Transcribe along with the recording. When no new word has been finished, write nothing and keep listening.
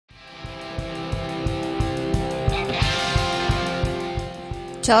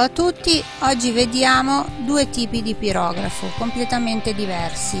Ciao a tutti, oggi vediamo due tipi di pirografo completamente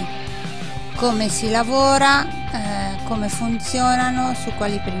diversi, come si lasora, come funzionano, su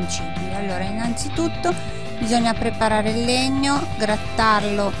quali principi. Allora, innanzitutto bisogna preparare il legno,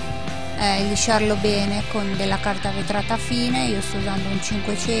 grattarlo e lisciarlo bene con della carta vetrata fine. Io sto usando un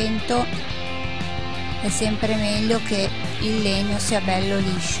 500, è sempre meglio che il legno sia bello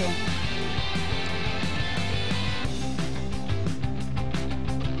liscio.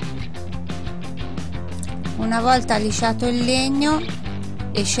 Una volta lisciato il legno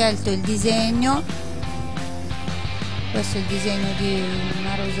e scelto il disegno, questo è il disegno di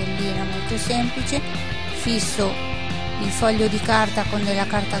una rosellina molto semplice, fisso il foglio di carta con della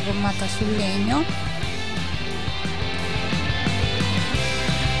carta gommata sul legno .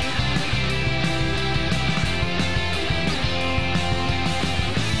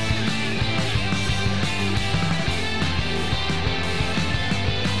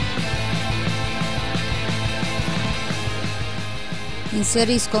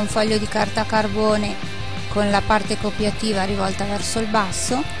 Inserisco un foglio di carta carbone con la parte copiativa rivolta verso il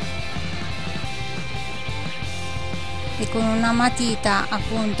basso e con una matita a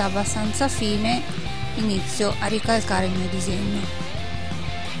punta abbastanza fine inizio a ricalcare il mio disegno.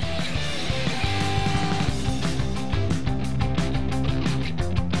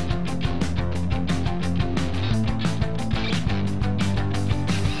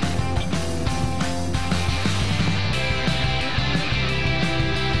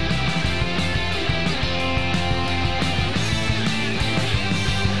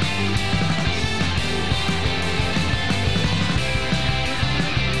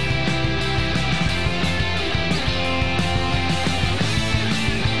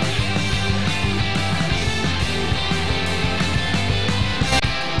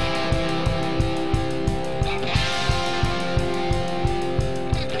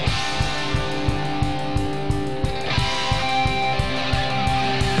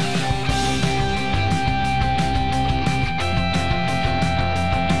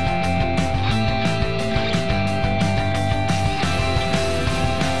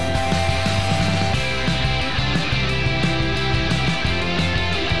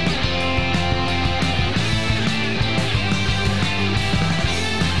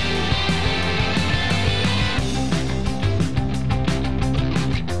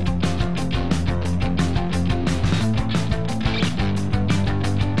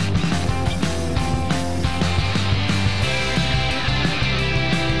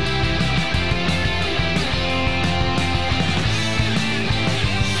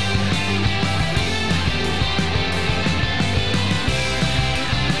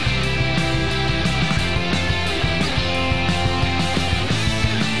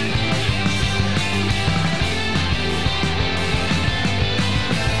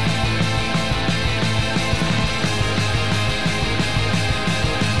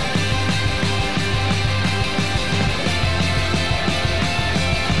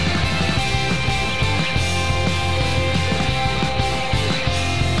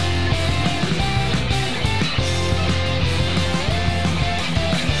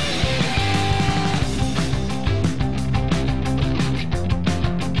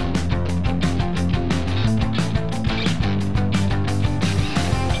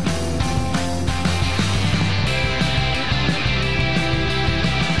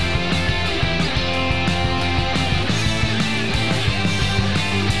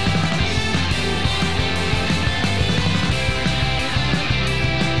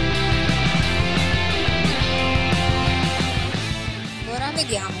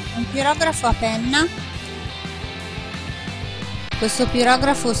 Vediamo un pirografo a penna. Questo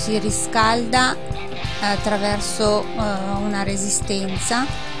pirografo si riscalda attraverso una resistenza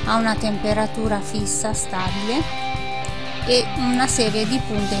a una temperatura fissa stabile e una serie di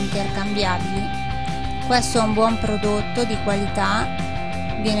punte intercambiabili. Questo è un buon prodotto di qualità,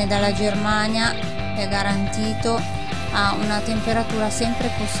 viene dalla Germania, è garantito a una temperatura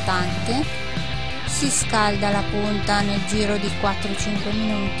sempre costante. Si scalda la punta nel giro di 4-5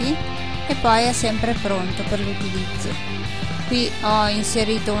 minuti e poi è sempre pronto per l'utilizzo. Qui ho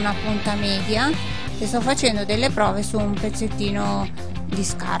inserito una punta media e sto facendo delle prove su un pezzettino di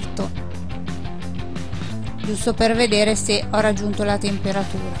scarto, giusto per vedere se ho raggiunto la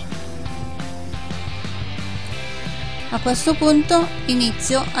temperatura. A questo punto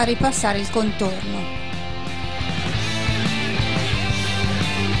inizio a ripassare il contorno.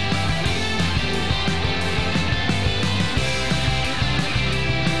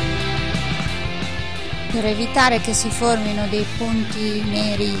 Per evitare che si formino dei punti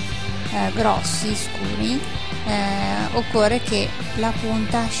neri grossi, scuri, occorre che la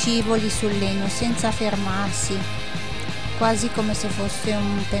punta scivoli sul legno senza fermarsi, quasi come se fosse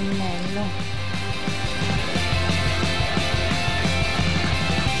un pennello.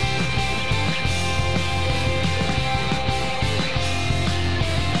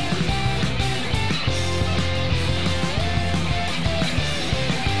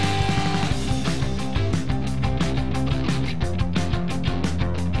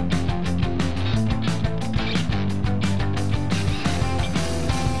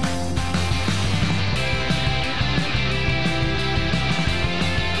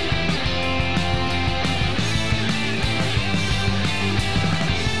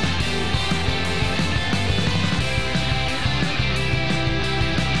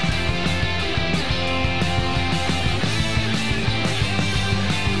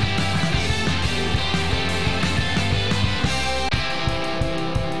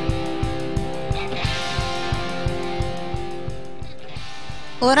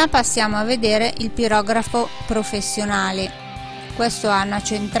 Ora passiamo a vedere il pirografo professionale. Questo ha una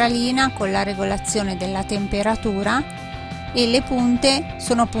centralina con la regolazione della temperatura e le punte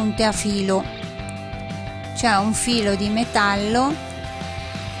sono punte a filo. C'è un filo di metallo,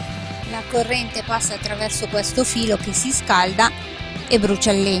 la corrente passa attraverso questo filo che si scalda e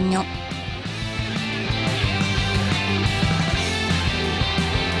brucia il legno.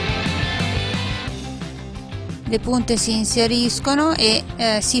 Le punte si inseriscono e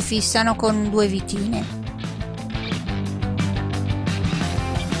si fissano con due vitine.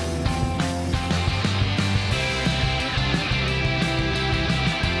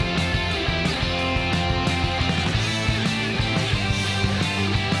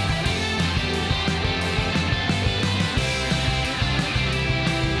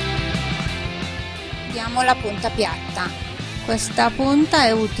 Diamo la punta piatta. Questa punta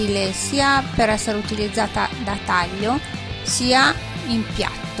è utile sia per essere utilizzata da taglio sia in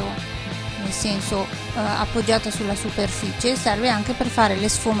piatto, nel senso appoggiata sulla superficie, serve anche per fare le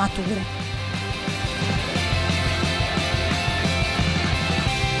sfumature.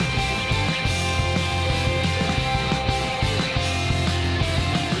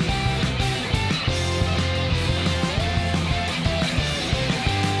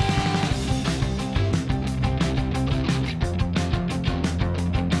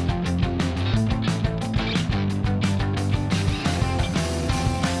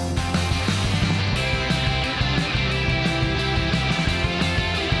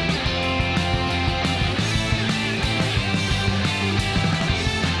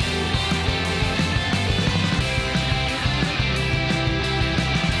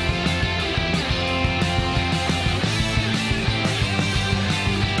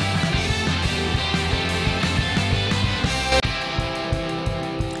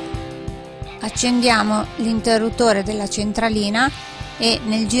 Accendiamo l'interruttore della centralina e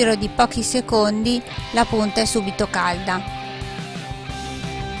nel giro di pochi secondi la punta è subito calda.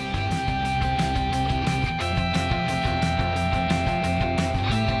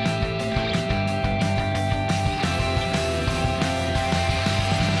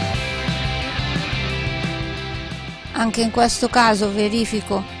 Anche in questo caso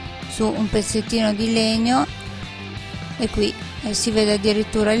verifico su un pezzettino di legno e qui si vede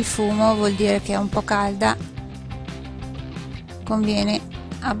addirittura il fumo, vuol dire che è un po' calda, conviene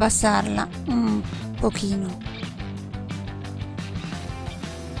abbassarla un pochino.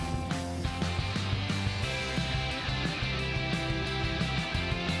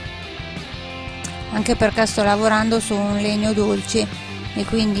 Anche perché sto lavorando su un legno dolce e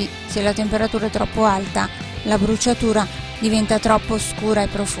quindi se la temperatura è troppo alta la bruciatura diventa troppo scura e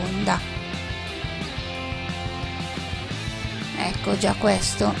profonda. Ecco, già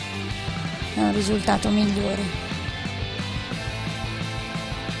questo è un risultato migliore.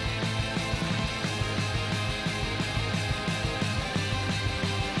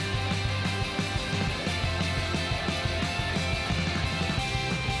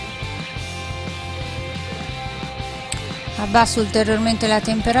 Abbasso ulteriormente la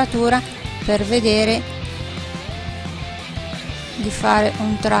temperatura per vedere di fare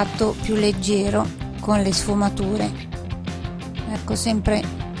un tratto più leggero con le sfumature. Ecco, sempre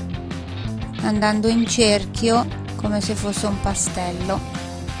andando in cerchio come se fosse un pastello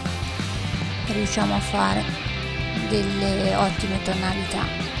riusciamo a fare delle ottime tonalità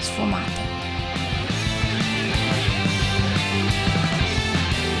sfumate.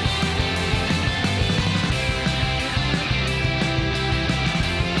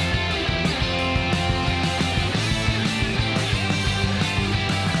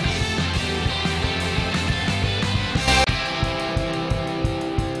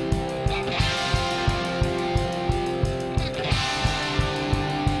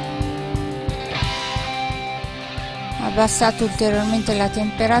 abbassato ulteriormente la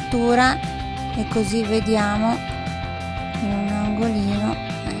temperatura e così vediamo in un angolino,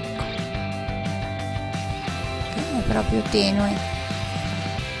 ecco, che è proprio tenue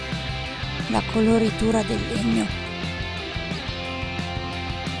la coloritura del legno.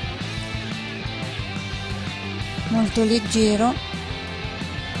 Molto leggero.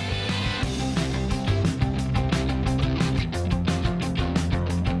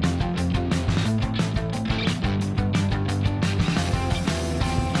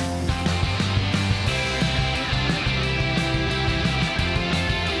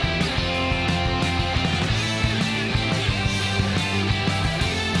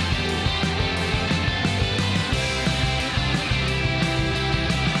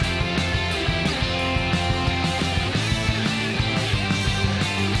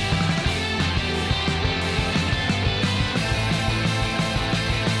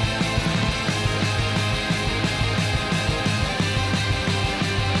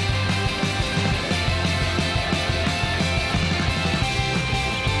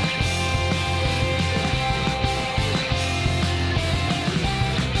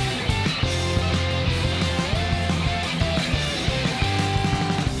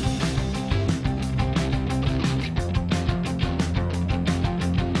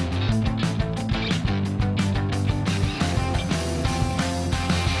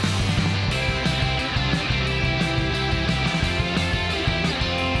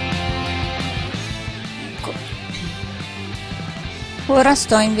 Ora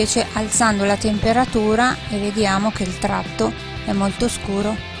sto invece alzando la temperatura e vediamo che il tratto è molto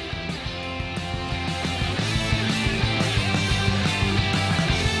scuro.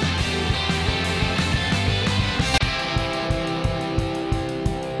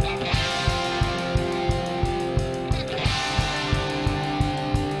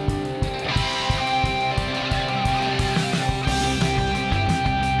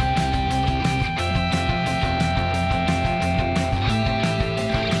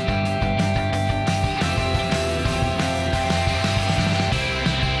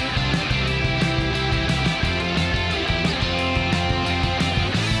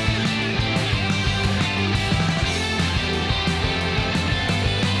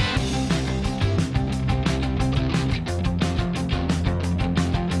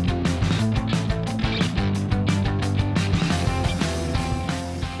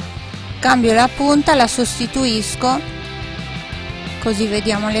 Cambio la punta, la sostituisco, così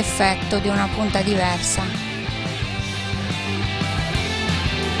vediamo l'effetto di una punta diversa.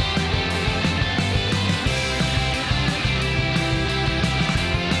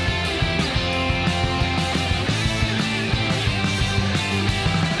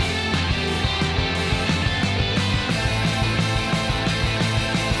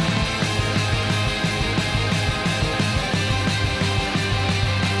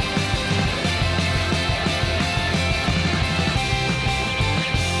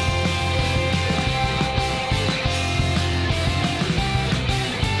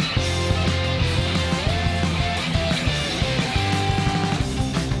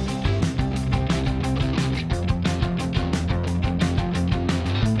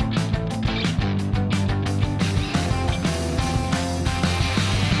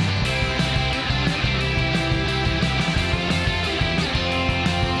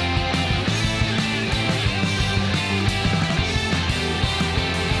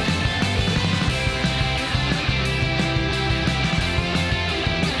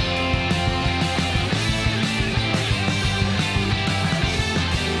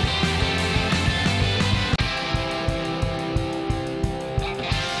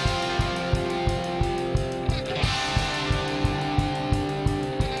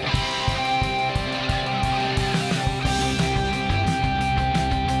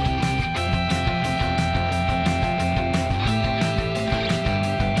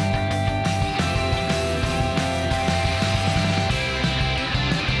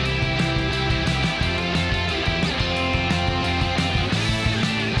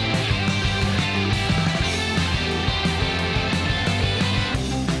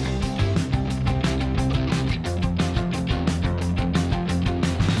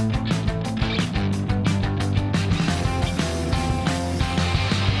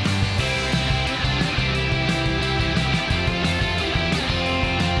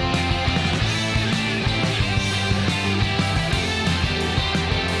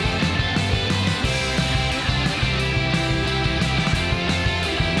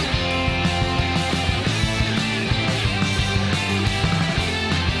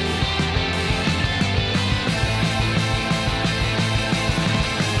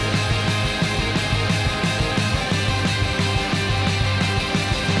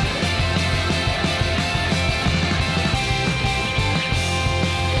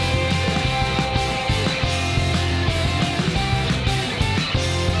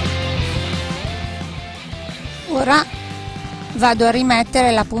 Ora vado a rimettere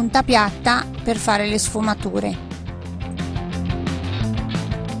la punta piatta per fare le sfumature.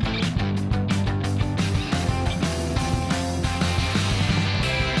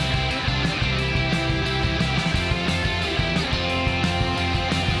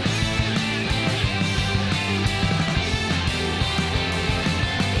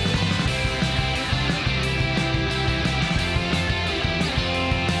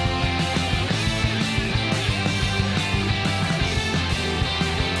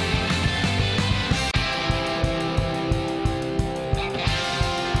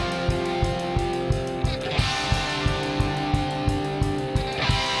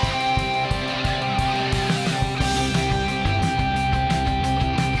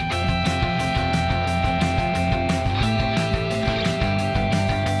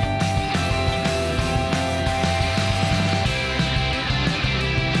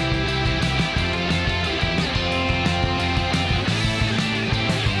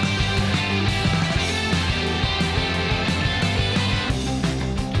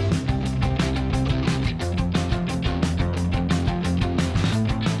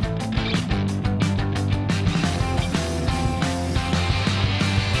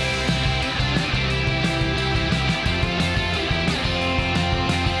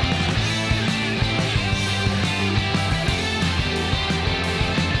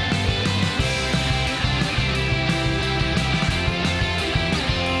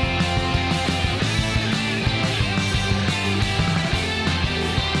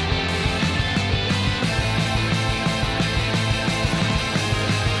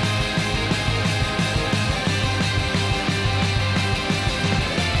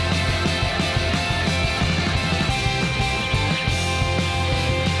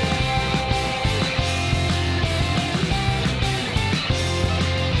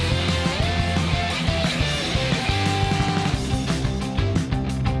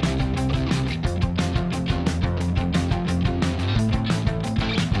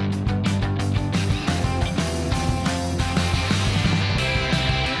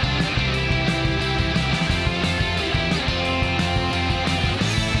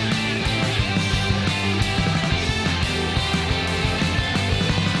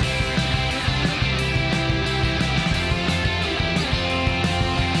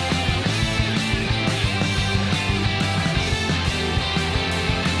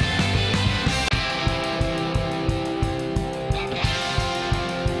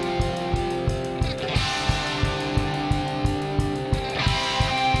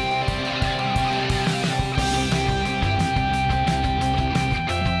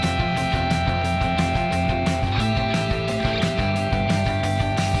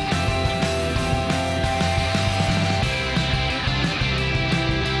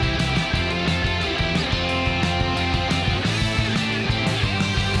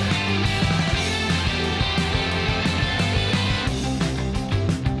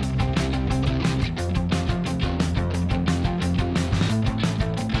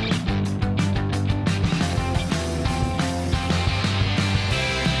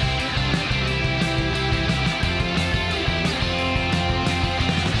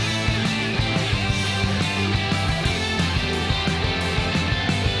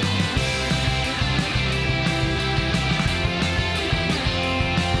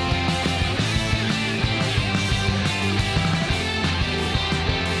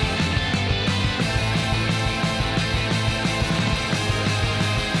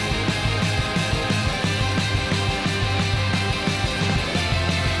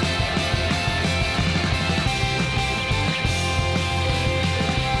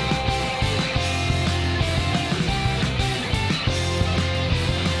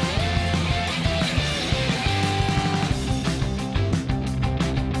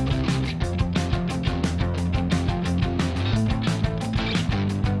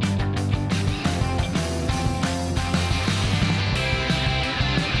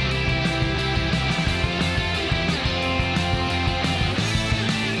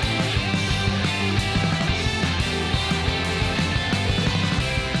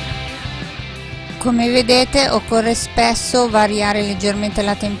 Come vedete, occorre spesso variare leggermente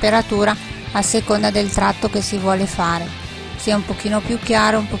la temperatura a seconda del tratto che si vuole fare, sia un pochino più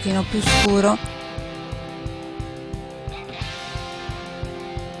chiaro, un pochino più scuro.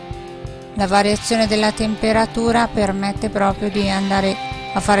 La variazione della temperatura permette proprio di andare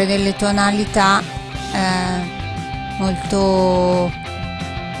a fare delle tonalità molto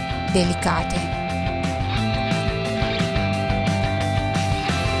delicate.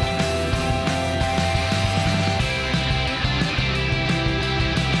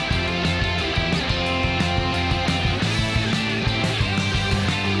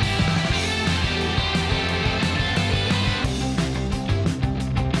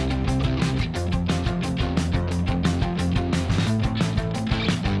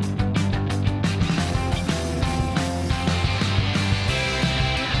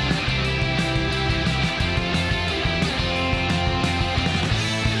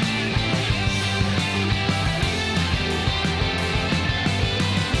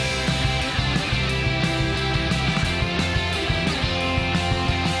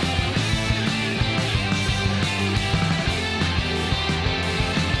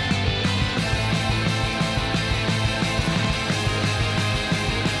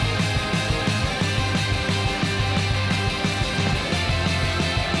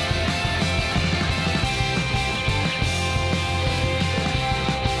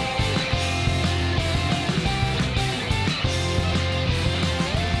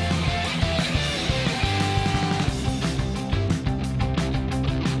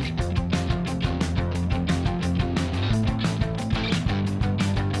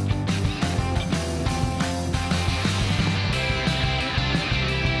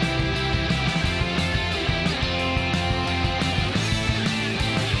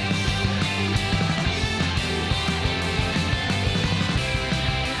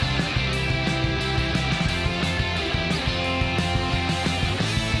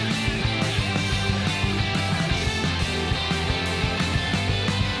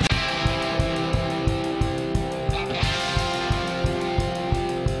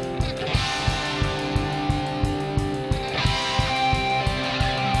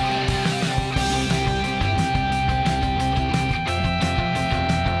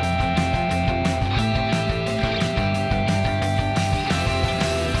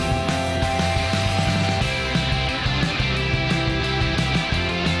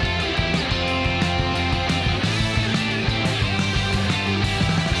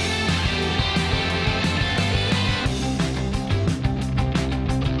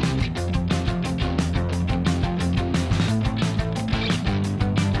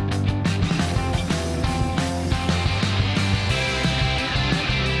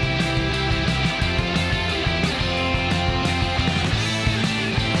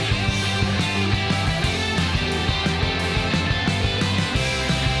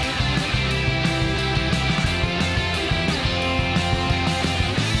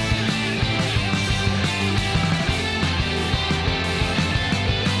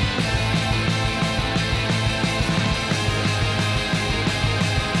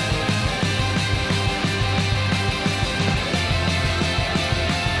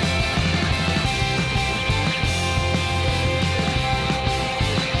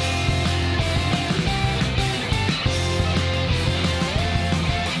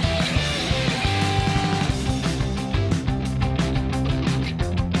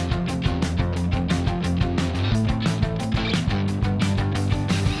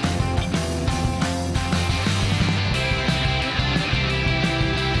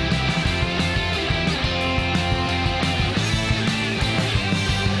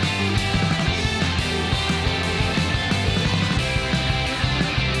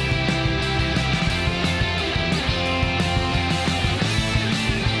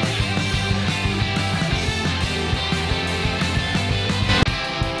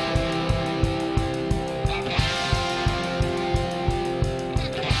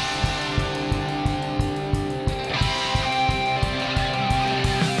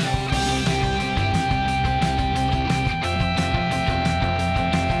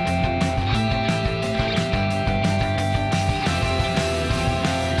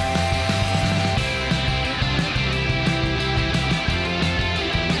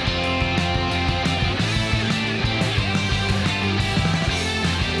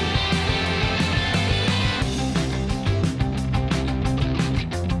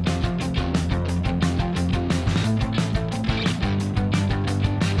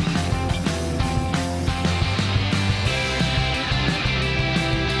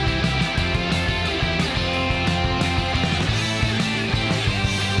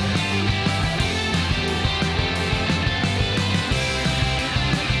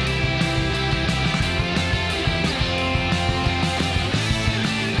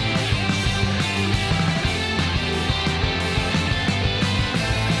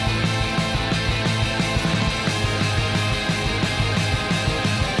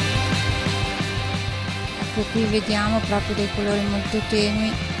 Qui vediamo proprio dei colori molto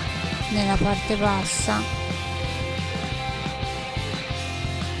tenui nella parte bassa,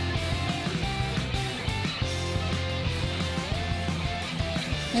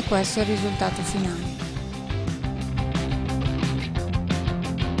 e questo è il risultato finale.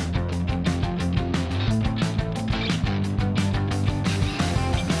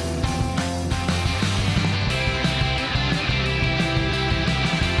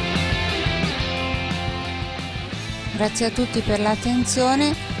 Grazie a tutti per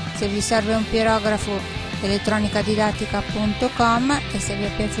l'attenzione. Se vi serve un pirografo, elettronicadidattica.com, e se vi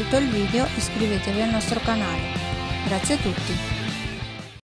è piaciuto il video iscrivetevi al nostro canale. Grazie a tutti.